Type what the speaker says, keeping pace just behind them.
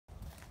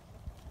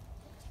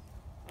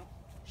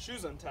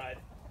Shoes untied.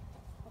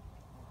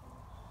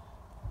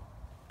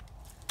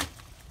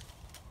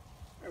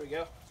 There we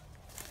go.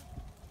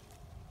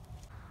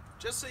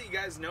 Just so you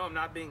guys know I'm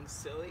not being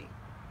silly,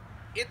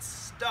 it's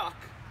stuck.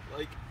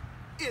 Like,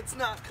 it's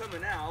not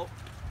coming out.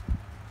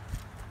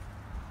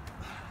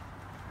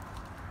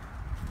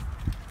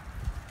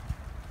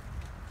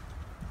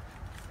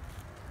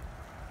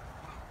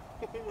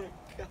 Oh my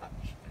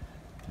gosh.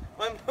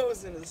 My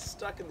Mosin is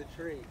stuck in the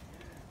tree.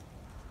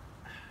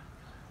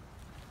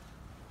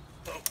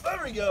 Oh,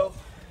 there we go.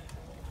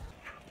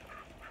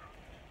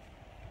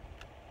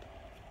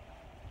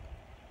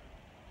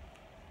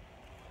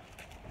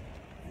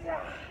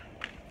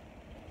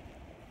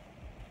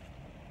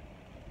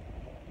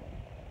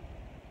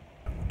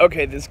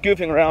 Okay, this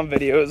goofing around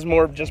video has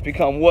more just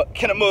become what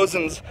can a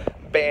Mosin's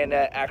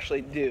bayonet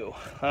actually do.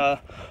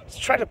 Let's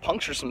try to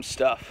puncture some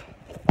stuff.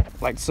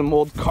 Like some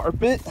old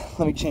carpet.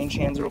 Let me change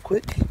hands real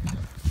quick.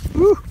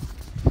 Woo!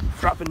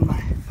 Dropping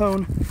my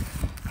phone.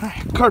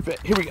 Alright, carpet,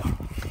 here we go.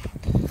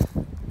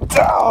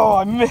 Oh,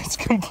 I missed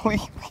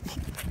completely.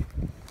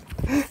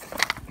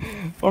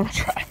 One more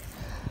try.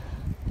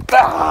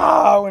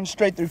 Ah, went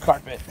straight through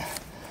carpet.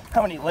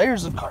 How many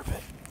layers of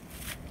carpet?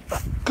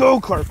 Go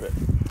carpet.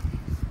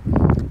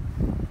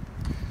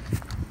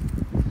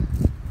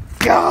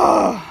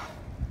 Ah.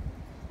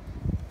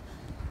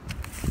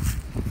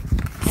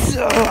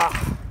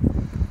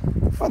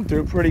 Went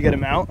through a pretty good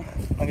amount.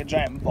 Like a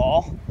giant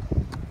ball.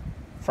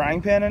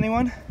 Frying pan,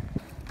 anyone?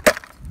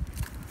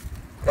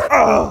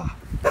 Oh,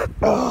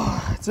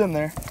 it's in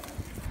there.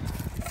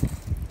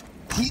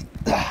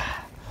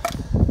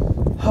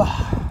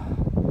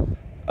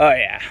 Oh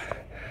yeah,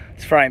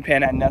 this frying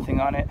pan had nothing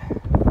on it.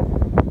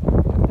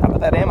 How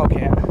about that ammo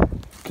can?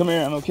 Come here,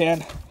 ammo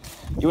can.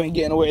 You ain't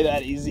getting away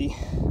that easy.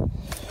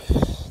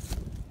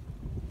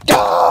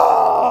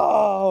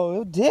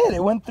 Oh, it did.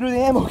 It went through the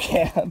ammo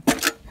can.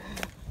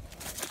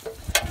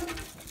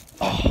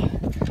 Oh,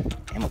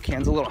 ammo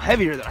can's a little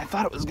heavier than I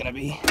thought it was gonna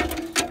be.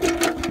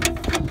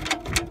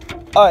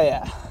 Oh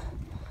yeah.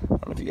 I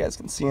don't know if you guys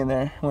can see in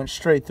there. It went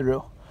straight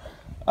through.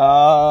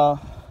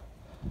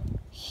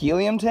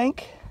 Helium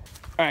tank.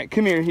 All right,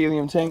 come here,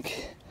 helium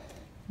tank.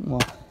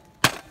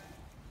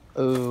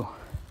 Oh,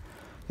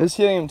 this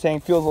helium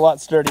tank feels a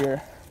lot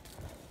sturdier.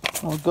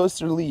 Oh, it goes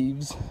through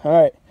leaves. All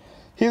right,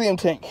 helium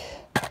tank.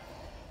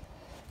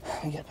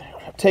 Let me get a better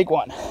grip. Take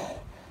one.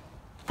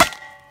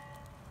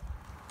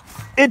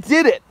 It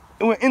did it.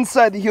 It went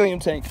inside the helium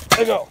tank. There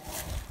we go.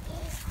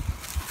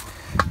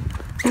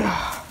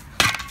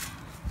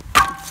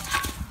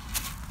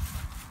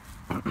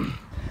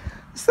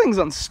 This thing's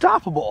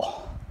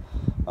unstoppable.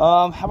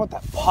 How about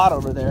that pot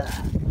over there?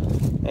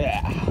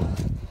 Yeah.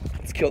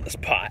 Let's kill this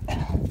pot. I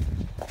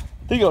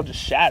think it'll just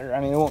shatter.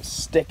 I mean, it won't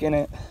stick in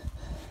it.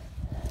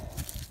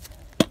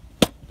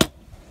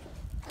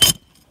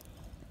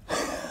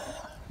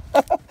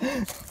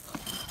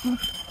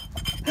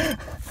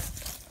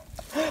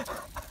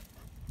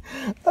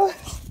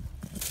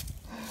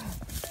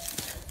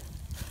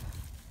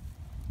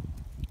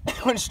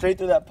 It went straight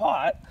through that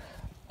pot.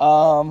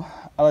 I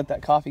like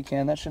that coffee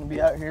can. That shouldn't be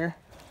out here.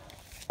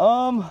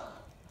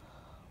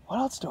 What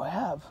else do I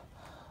have?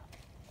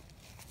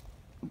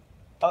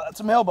 Oh, that's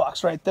a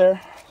mailbox right there.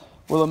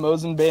 Will a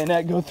Mosin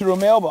bayonet go through a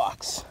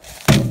mailbox?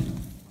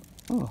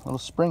 Ooh, a little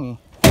springy.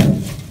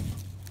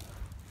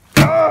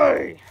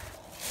 Hey!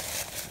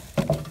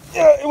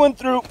 Yeah, it went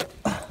through.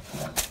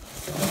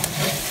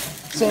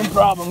 Same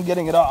problem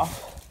getting it off.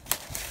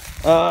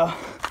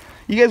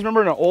 You guys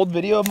remember in an old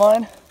video of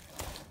mine,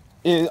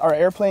 our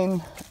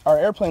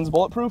airplane's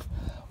bulletproof?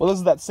 Well, this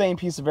is that same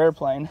piece of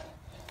airplane.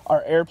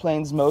 Our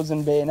airplane's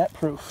Mosin bayonet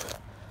proof.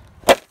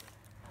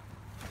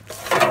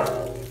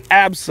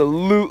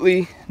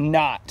 Absolutely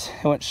not.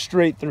 It went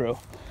straight through.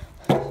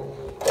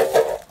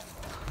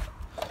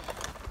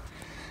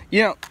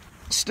 You know,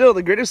 still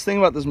the greatest thing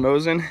about this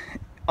Mosin,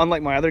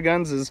 unlike my other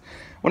guns, is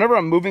whenever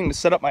I'm moving to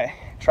set up my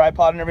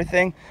tripod and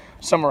everything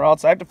somewhere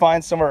else, I have to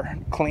find somewhere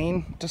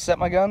clean to set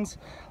my guns.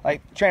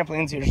 Like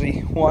trampoline's usually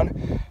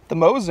one. The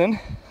Mosin,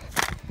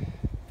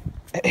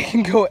 it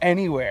can go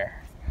anywhere.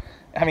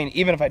 I mean,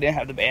 even if I didn't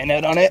have the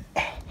bayonet on it,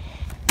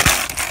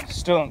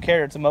 still don't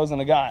care. It's a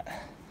Mosin Nagant.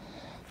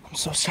 I'm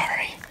so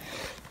sorry.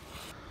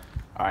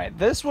 All right,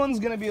 this one's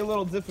gonna be a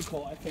little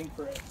difficult, I think,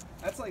 for it.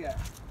 That's like a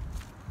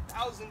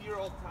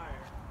 1,000-year-old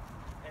tire,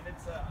 and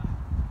it's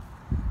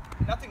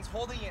nothing's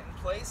holding it in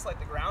place, like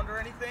the ground or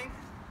anything.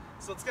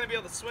 So it's gonna be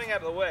able to swing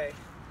out of the way.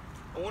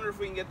 I wonder if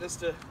we can get this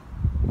to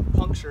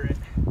puncture it.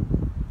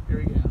 Here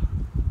we go.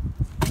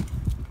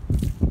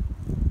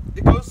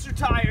 It goes through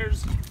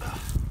tires.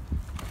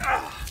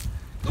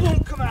 It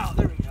won't come out.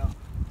 There we go.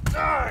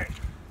 All right.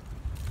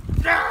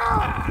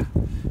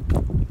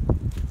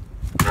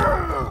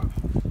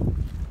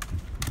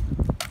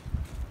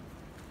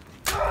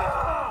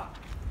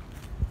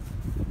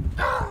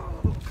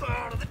 Come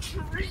out of the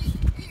tree.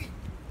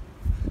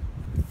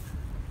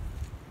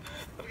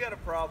 I've got a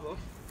problem.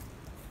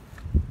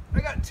 I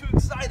got too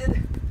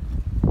excited.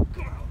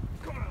 Come out,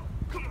 come out,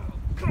 come out,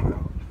 come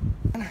out.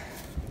 Get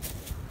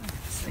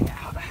this thing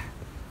out.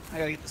 I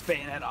gotta get this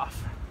bayonet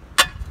off.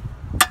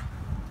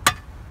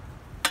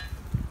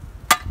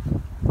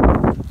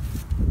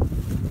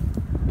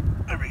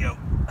 There we go.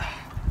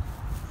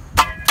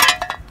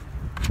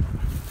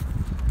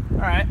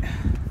 Alright.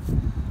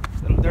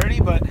 A little dirty,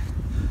 but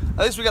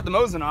at least we got the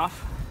Mosin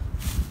off.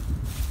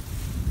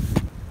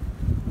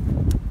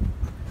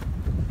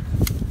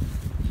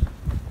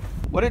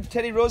 What did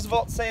Teddy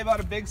Roosevelt say about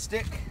a big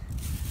stick?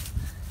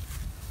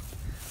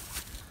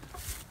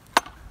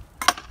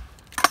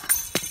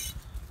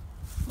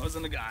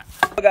 Mosin Nagant.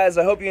 Well guys,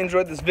 I hope you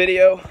enjoyed this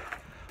video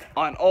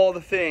on all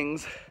the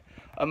things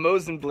a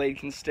Mosin blade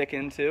can stick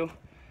into.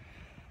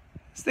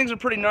 These things are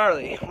pretty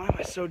gnarly. Why am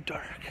I so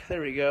dark?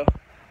 There we go.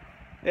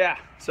 Yeah,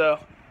 so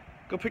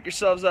go pick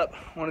yourselves up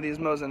one of these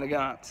Mosin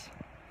Nagants.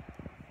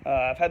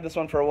 I've had this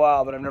one for a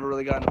while, but I've never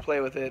really gotten to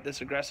play with it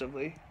this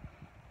aggressively.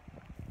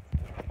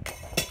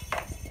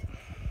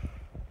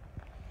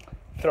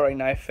 Throwing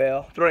knife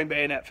fail. Throwing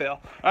bayonet fail.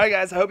 Alright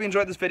guys, I hope you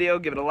enjoyed this video.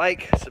 Give it a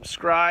like,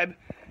 subscribe,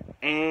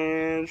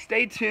 and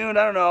stay tuned.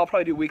 I don't know, I'll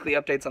probably do weekly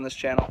updates on this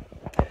channel.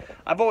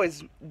 I've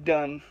always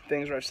done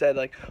things where I've said,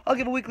 like, I'll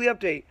give a weekly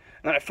update,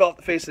 and then I fell off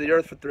the face of the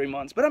earth for 3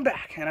 months, but I'm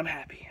back, and I'm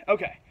happy.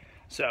 Okay,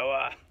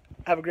 so,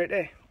 have a great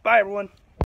day. Bye, everyone.